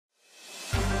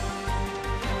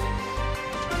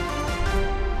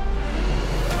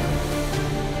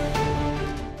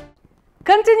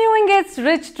Continuing its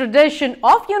rich tradition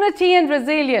of unity and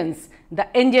resilience, the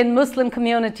Indian Muslim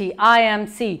Community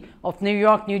IMC of New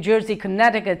York, New Jersey,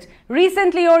 Connecticut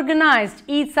recently organized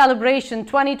Eid Celebration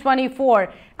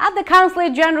 2024 at the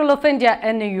Consulate General of India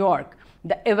in New York.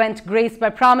 The event, graced by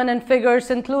prominent figures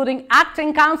including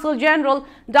Acting Consul General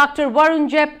Dr. Varun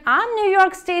Jep and New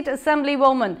York State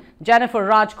Assemblywoman Jennifer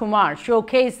Rajkumar,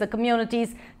 showcased the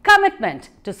community's commitment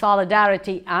to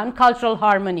solidarity and cultural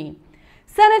harmony.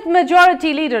 Senate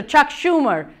Majority Leader Chuck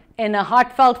Schumer, in a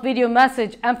heartfelt video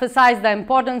message, emphasized the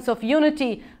importance of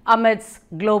unity amidst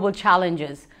global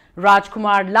challenges.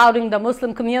 Rajkumar, lauding the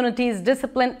Muslim community's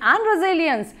discipline and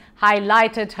resilience,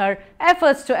 highlighted her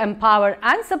efforts to empower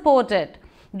and support it.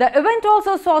 The event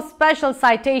also saw special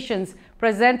citations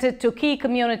presented to key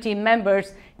community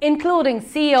members, including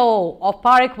COO of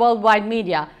Parik Worldwide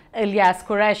Media, Ilyas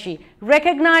Qureshi,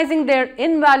 recognizing their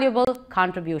invaluable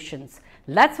contributions.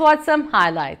 Let's watch some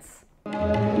highlights.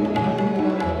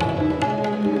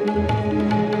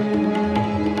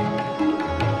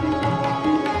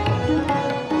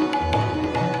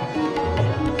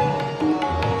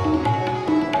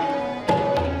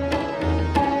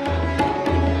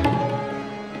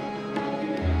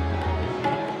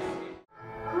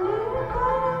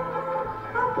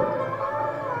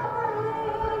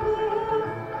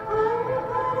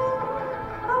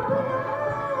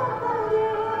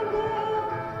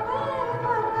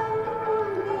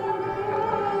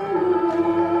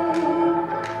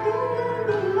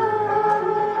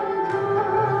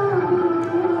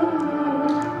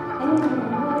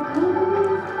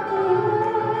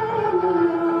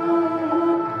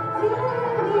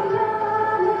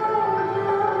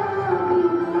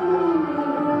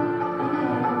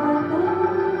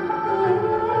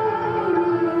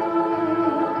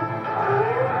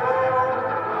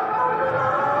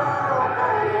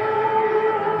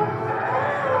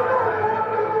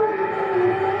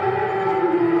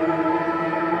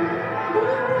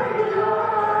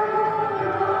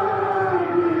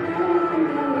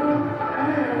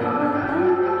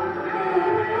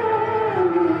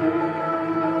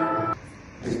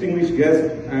 Distinguished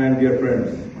guests and dear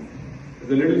friends,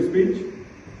 as a little speech,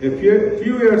 a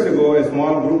few years ago, a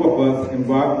small group of us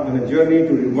embarked on a journey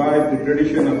to revive the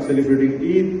tradition of celebrating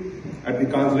Eid at the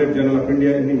Consulate General of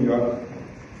India in New York.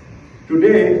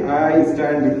 Today, I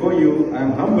stand before you. I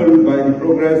am humbled by the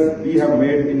progress we have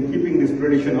made in keeping this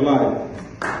tradition alive.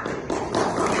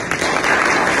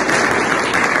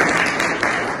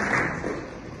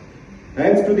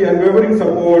 Thanks to the unwavering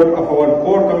support of our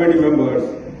core committee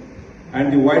members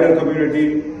and the wider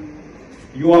community,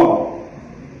 you all.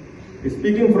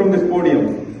 Speaking from this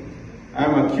podium, I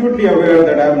am acutely aware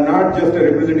that I am not just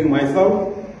representing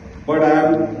myself, but I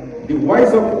am the voice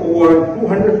of over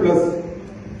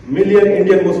 200+ million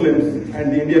Indian Muslims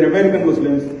and the Indian American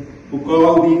Muslims who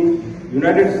call the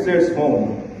United States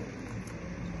home.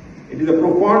 It is a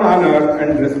profound honor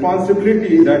and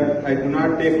responsibility that I do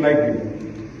not take lightly.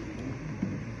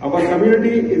 Our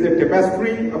community is a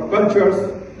tapestry of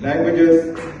cultures,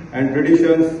 languages and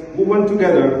traditions woven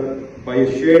together by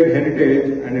a shared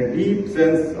heritage and a deep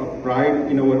sense of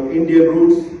pride in our Indian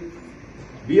roots.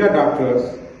 We are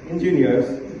doctors,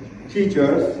 engineers,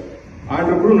 teachers,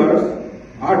 entrepreneurs,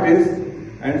 artists,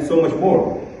 and so much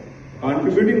more,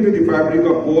 contributing to the fabric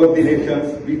of both the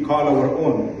nations we call our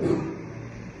own.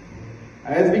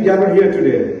 As we gather here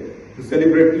today to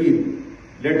celebrate Eid,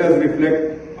 let us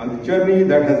reflect on the journey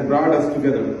that has brought us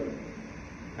together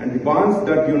and the bonds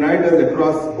that unite us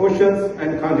across oceans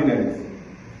and continents.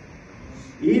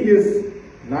 Eid is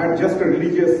not just a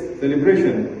religious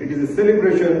celebration, it is a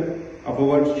celebration of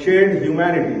our shared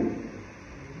humanity,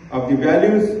 of the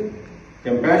values,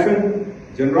 compassion,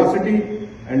 generosity,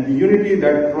 and the unity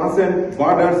that transcend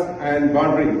borders and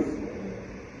boundaries.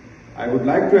 I would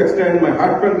like to extend my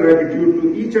heartfelt gratitude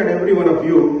to each and every one of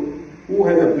you who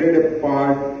has played a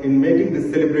part in making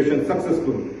this celebration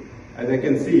successful. As I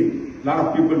can see, a lot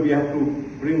of people, we have to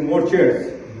bring more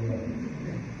chairs.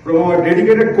 From our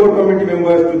dedicated core committee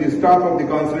members to the staff of the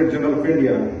Consulate General of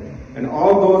India and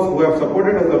all those who have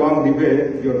supported us along the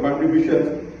way, your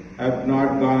contributions have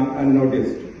not gone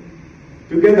unnoticed.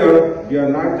 Together, we are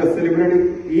not just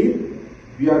celebrating Eid,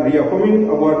 we are reaffirming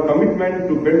our commitment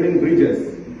to building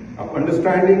bridges of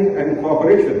understanding and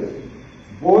cooperation,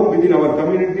 both within our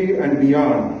community and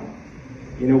beyond.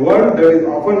 In a world that is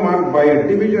often marked by a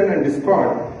division and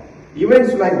discord,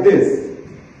 events like this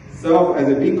serve as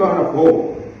a beacon of hope,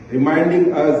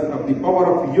 reminding us of the power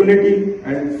of unity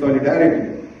and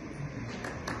solidarity.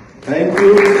 Thank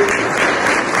you.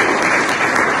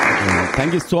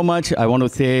 Thank you so much. I want to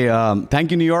say thank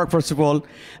you, New York, first of all,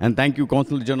 and thank you,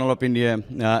 Consulate General of India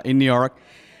in New York,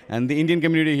 and the Indian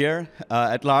community here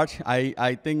at large.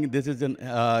 I think this is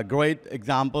a great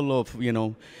example of,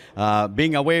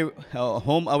 being away,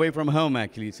 away from home,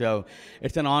 actually. So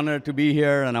it's an honor to be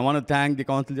here, and I want to thank the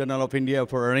Consul General of India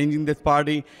for arranging this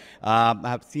party.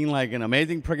 I've seen like an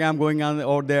amazing program going on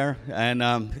over there, and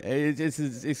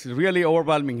it's really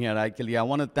overwhelming here, actually. I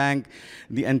want to thank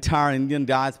the entire Indian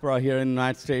diaspora here in the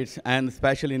United States, and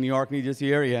especially in New York, New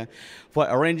Jersey area, for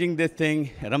arranging this thing.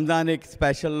 Ramadan एक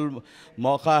special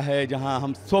मौका है जहाँ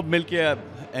हम सब मिलके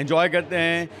enjoy करते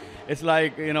हैं. It's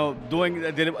like, doing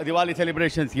Diwali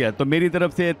celebrations here. तो मेरी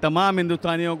तरफ से तमाम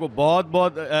हिंदुस्तानियों को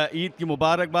बहुत-बहुत ईद की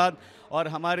मुबारकबाद. और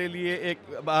हमारे लिए एक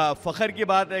फ़ख्र की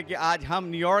बात है कि आज हम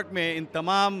न्यूयॉर्क में इन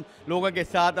तमाम लोगों के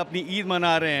साथ अपनी ईद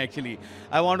मना रहे हैं, actually.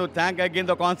 I want to thank again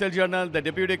the consul general, the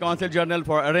deputy consul general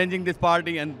for arranging this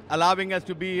party and allowing us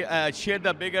to be share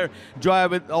the bigger Joy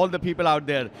with all the people out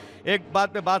there. एक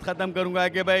बात पे बात ख़त्म करूँगा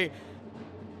कि भाई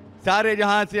सारे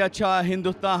जहाँ से अच्छा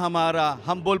हिंदुस्तान हमारा,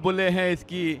 हम बुलबुलें हैं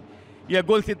इसकी, ये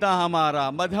गुलसिता हमारा,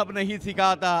 मजहब नहीं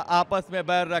सिखाता आपस में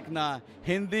बैर रखना,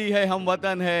 हिंदी है हम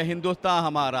वतन है हिंदुस्तान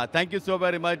हमारा. Thank you so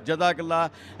very much. Jazakallah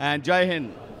and Jai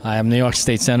Hind. Hi, I'm New York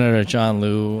State Senator John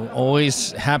Liu.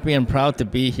 Always happy and proud to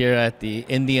be here at the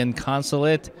Indian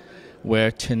Consulate, where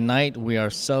tonight we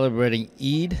are celebrating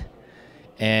Eid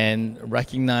and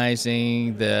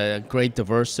recognizing the great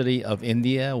diversity of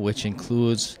India, which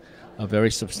includes a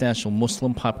very substantial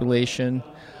Muslim population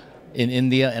in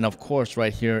India, and of course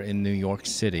right here in New York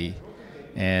City.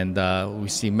 And we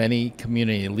see many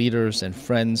community leaders and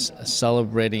friends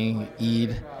celebrating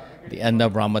Eid, the end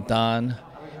of Ramadan,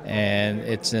 and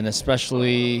it's an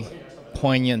especially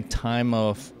poignant time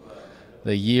of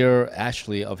the year,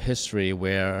 actually, of history,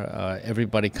 where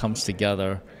everybody comes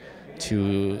together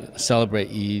to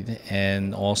celebrate Eid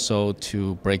and also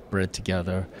to break bread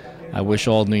together. I wish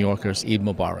all New Yorkers Eid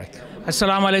Mubarak.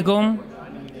 Assalamu alaikum.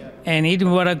 And Eid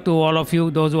Mubarak to all of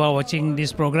you, those who are watching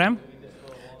this program.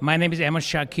 My name is Ahmed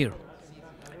Shakir.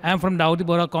 I am from Dawoodi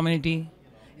Bohra community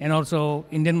and also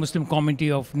Indian Muslim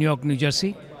community of New York, New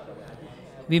Jersey.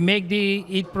 We make the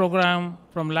Eid program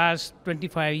from last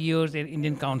 25 years at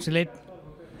Indian Consulate.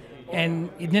 And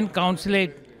Indian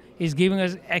Consulate is giving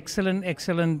us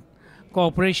excellent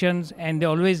cooperations, and they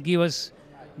always give us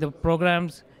the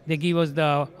programs. They give us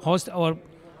the host our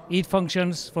Eid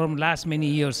functions from last many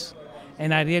years.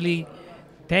 And I really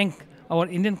thank our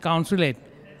Indian Consulate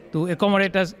to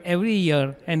accommodate us every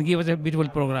year and give us a beautiful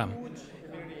program.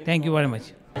 Thank you very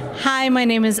much. Hi, my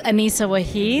name is Anisa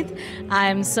Waheed.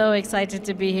 I'm so excited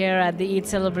to be here at the Eid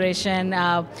celebration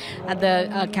at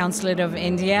the Consulate of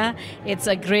India. It's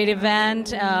a great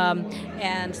event,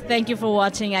 and thank you for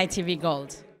watching ITV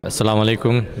Gold. अस्सलाम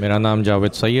वालेकुम, मेरा नाम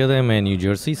जावेद सैयद है. मैं new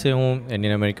Jersey से हूँ,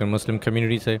 Indian American Muslim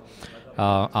community से.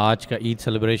 आज का ईद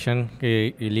सेलिब्रेशन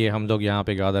के लिए हम लोग यहाँ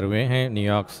पे गैदर हुए हैं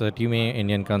न्यूयॉर्क सिटी में,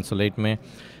 इंडियन कंसुलेट में.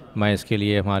 मैं इसके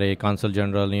लिए हमारे consul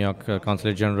general, New York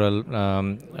councillor general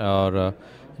और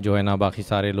जो है ना बाकी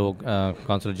सारे लोग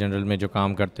कौंसल जनरल में जो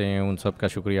काम करते हैं उन सब का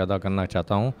शुक्रिया अदा करना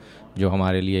चाहता हूँ, जो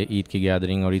हमारे लिए ईद की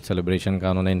गैदरिंग और ईद सेलिब्रेशन का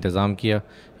उन्होंने इंतज़ाम किया.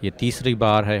 ये तीसरी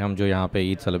बार है हम जो यहाँ पे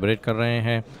ईद सेलिब्रेट कर रहे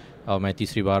हैं, और मैं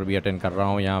तीसरी बार भी अटेंड कर रहा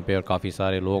हूँ यहाँ पे, और काफ़ी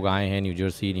सारे लोग आए हैं न्यू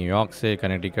जर्सी, न्यूयॉर्क से,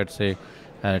 कनेक्टिकट से.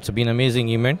 It's been amazing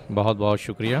event. बहुत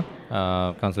शुक्रिया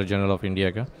Consulate General of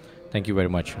India का. Thank you very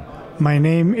much. My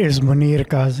name is Munir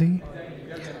Qazi.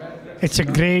 It's a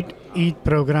great Eid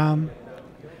program.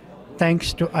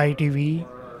 Thanks to ITV,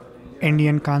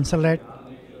 Indian Consulate,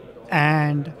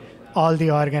 and all the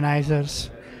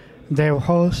organizers. They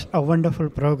host a wonderful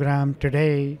program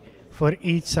today for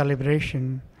Eid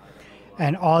celebration,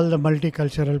 and all the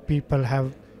multicultural people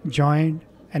have joined,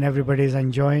 and everybody is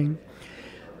enjoying.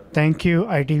 Thank you,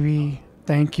 ITV.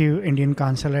 Thank you, Indian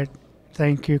Consulate.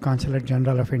 Thank you, Consulate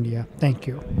General of India. Thank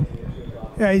you.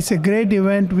 Yeah, it's a great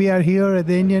event. We are here at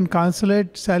the Indian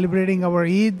Consulate celebrating our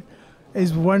Eid.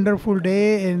 It's a wonderful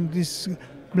day, and this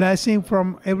blessing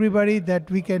from everybody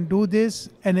that we can do this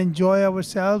and enjoy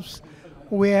ourselves.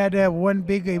 We had one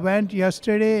big event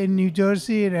yesterday in New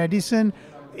Jersey, in Edison,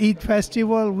 Eid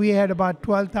Festival. We had about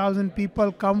 12,000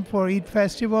 people come for Eid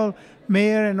Festival.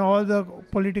 Mayor and all the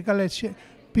political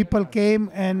people came,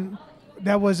 and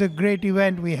that was a great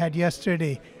event we had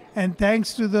yesterday. And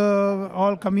thanks to the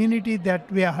all community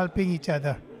that we are helping each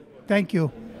other. Thank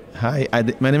you. Hi,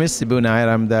 my name is Sibu Nair.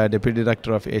 I'm the Deputy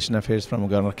Director of Asian Affairs from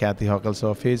Governor Kathy Hochul's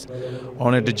office.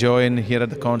 Honored to join here at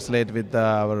the consulate with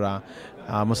our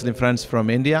Muslim friends from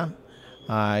India.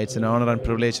 It's an honor and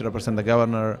privilege to represent the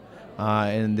governor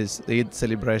in this Eid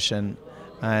celebration.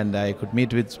 and I could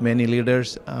meet with many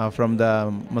leaders from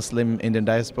the Muslim Indian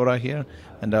diaspora here,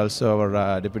 and also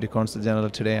our Deputy Consul General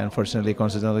today. Unfortunately,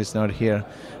 Consul General is not here,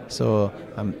 so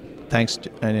thanks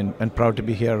and proud to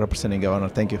be here representing Governor.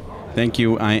 Thank you. Thank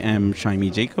you. I am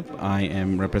Shaimi Jacob. I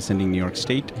am representing New York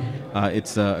State.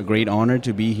 It's a great honor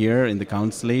to be here in the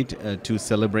Consulate to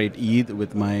celebrate Eid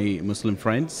with my Muslim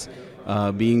friends.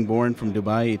 Being born from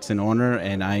Dubai, it's an honor,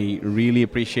 and I really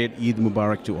appreciate Eid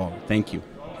Mubarak to all. Thank you.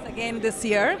 Again this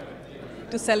year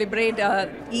to celebrate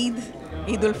Eid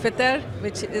ul-Fitr,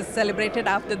 which is celebrated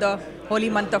after the holy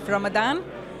month of Ramadan.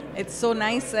 It's so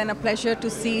nice and a pleasure to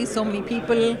see so many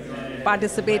people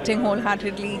participating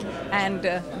wholeheartedly, and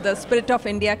the spirit of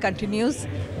India continues.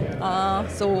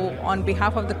 So on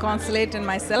behalf of the Consulate and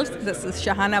myself, this is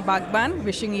Shahana Bagban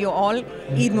wishing you all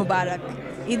Eid Mubarak.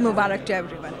 Eid Mubarak to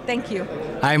everyone. Thank you.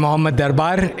 I'm Mohammad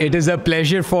Darbar. It is a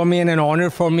pleasure for me and an honor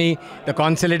for me. The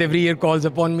Consulate every year calls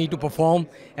upon me to perform,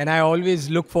 and I always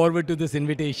look forward to this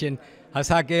invitation.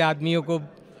 हंसा के आदमियों को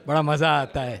बड़ा मज़ा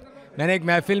आता है. मैंने एक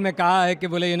महफिल में कहा है कि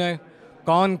बोले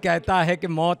कौन कहता है कि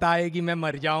मौत आएगी मैं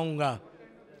मर जाऊंगा,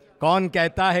 कौन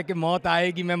कहता है कि मौत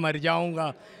आएगी मैं मर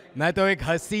जाऊंगा, मैं तो एक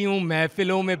हंसी हूँ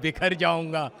महफिलों में बिखर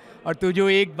जाऊंगा, और तू जो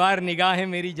एक बार निगाहें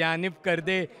मेरी जानिब कर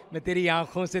दे मैं तेरी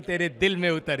आंखों से तेरे दिल में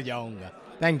उतर जाऊंगा.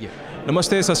 Thank you.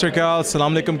 Namaste, Sat Sri Akal,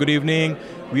 Assalamu alaikum, good evening.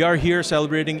 We are here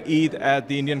celebrating Eid at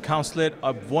the Indian Consulate,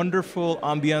 a wonderful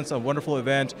ambience, a wonderful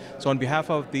event. So on behalf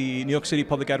of the New York City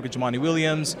Public Advocate Jamani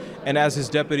Williams and as his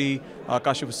deputy,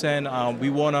 Kashif Hussain,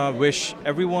 we want to wish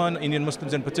everyone, Indian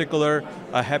Muslims in particular,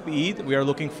 a happy Eid. We are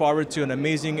looking forward to an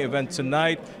amazing event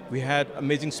tonight. We had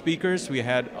amazing speakers, we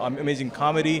had amazing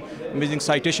comedy, amazing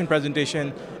citation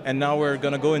presentation, and now we're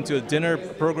going to go into a dinner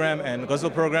program and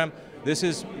ghazal program. This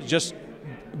is just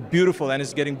beautiful, and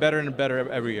it's getting better and better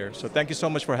every year. So thank you so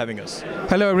much for having us.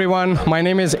 Hello everyone, my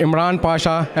name is Imran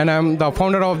Pasha and I'm the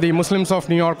founder of the Muslims of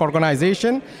New York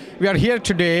organization. We are here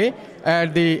today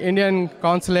at the Indian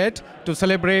Consulate to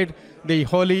celebrate the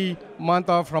holy month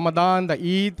of Ramadan, the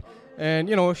Eid,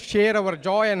 and share our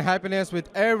joy and happiness with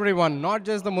everyone, not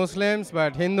just the Muslims,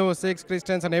 but Hindus, Sikhs,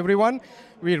 Christians, and everyone.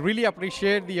 We really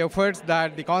appreciate the efforts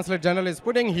that the Consulate General is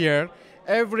putting here.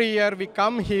 Every year we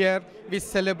come here, we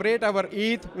celebrate our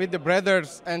Eid with the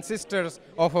brothers and sisters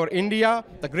of our India,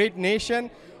 the great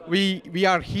nation. We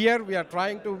are here, we are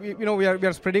trying to, we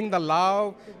are spreading the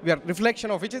love, we are reflection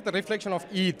of, which is the reflection of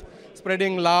Eid,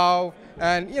 spreading love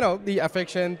and, the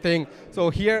affection thing.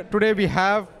 So here today we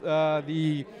have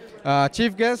the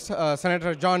chief guest,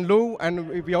 Senator John Liu,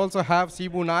 and we also have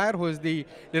Sibu Nair, who is the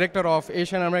Director of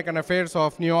Asian American Affairs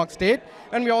of New York State.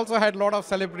 And we also had a lot of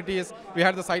celebrities. We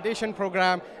had the citation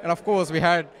program, and of course we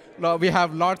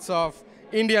have lots of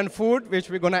Indian food, which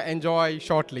we're going to enjoy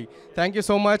shortly. Thank you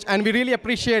so much, and we really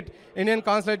appreciate Indian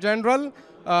Consulate General,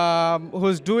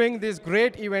 who's doing this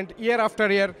great event year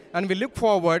after year, and we look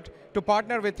forward to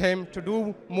partner with him to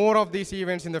do more of these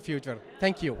events in the future.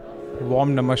 Thank you.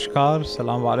 Warm namaskar,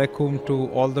 salam alaikum to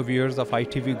all the viewers of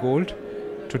ITV Gold.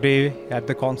 Today at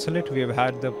the Consulate, we have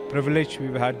had the privilege,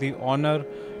 we've had the honor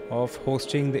of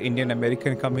hosting the Indian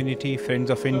American community, Friends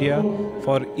of India,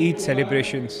 for Eid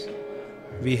celebrations.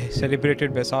 We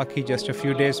celebrated Baisakhi just a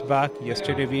few days back.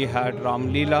 Yesterday we had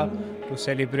Ram Leela to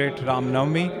celebrate Ram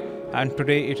Navami, and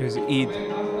today it is Eid.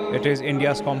 It is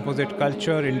India's composite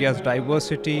culture, India's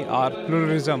diversity, our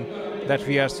pluralism that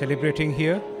we are celebrating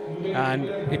here. And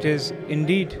it is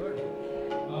indeed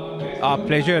our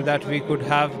pleasure that we could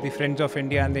have the Friends of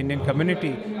India and the Indian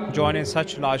community join in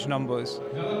such large numbers.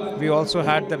 We also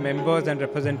had the members and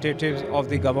representatives of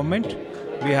the government.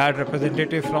 We had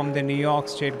representatives from the New York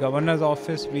State Governor's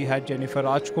Office. We had Jennifer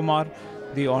Rajkumar,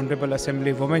 the Honorable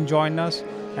Assemblywoman, join us,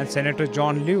 and Senator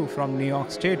John Liu from New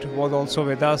York State was also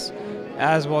with us,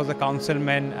 as was the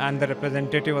councilman and the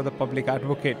representative of the public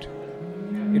advocate.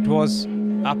 It was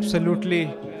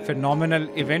absolutely phenomenal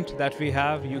event that we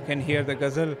have. You can hear the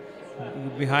ghazal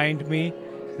behind me.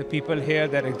 The people here,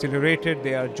 they're exhilarated,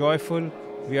 they are joyful.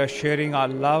 We are sharing our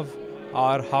love,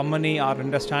 our harmony, our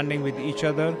understanding with each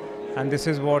other. And this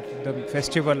is what the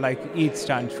festival like Eid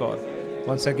stands for.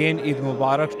 Once again, Eid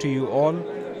Mubarak to you all,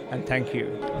 and thank you.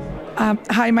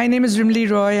 Hi, my name is Rimli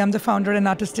Roy. I'm the founder and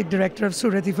artistic director of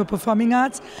Surati for Performing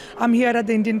Arts. I'm here at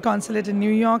the Indian Consulate in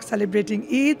New York celebrating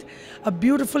Eid, a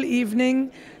beautiful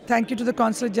evening. Thank you to the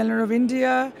Consulate General of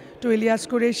India, to Ilyas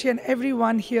Qureshi and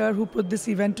everyone here who put this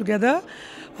event together.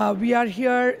 We are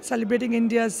here celebrating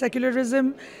India's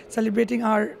secularism, celebrating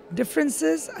our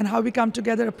differences and how we come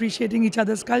together appreciating each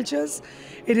other's cultures.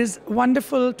 It is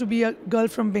wonderful to be a girl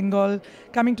from Bengal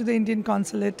coming to the Indian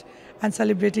Consulate and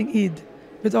celebrating Eid.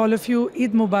 With all of you,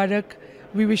 Eid Mubarak.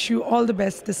 We wish you all the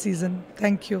best this season.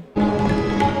 Thank you.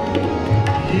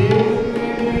 Dear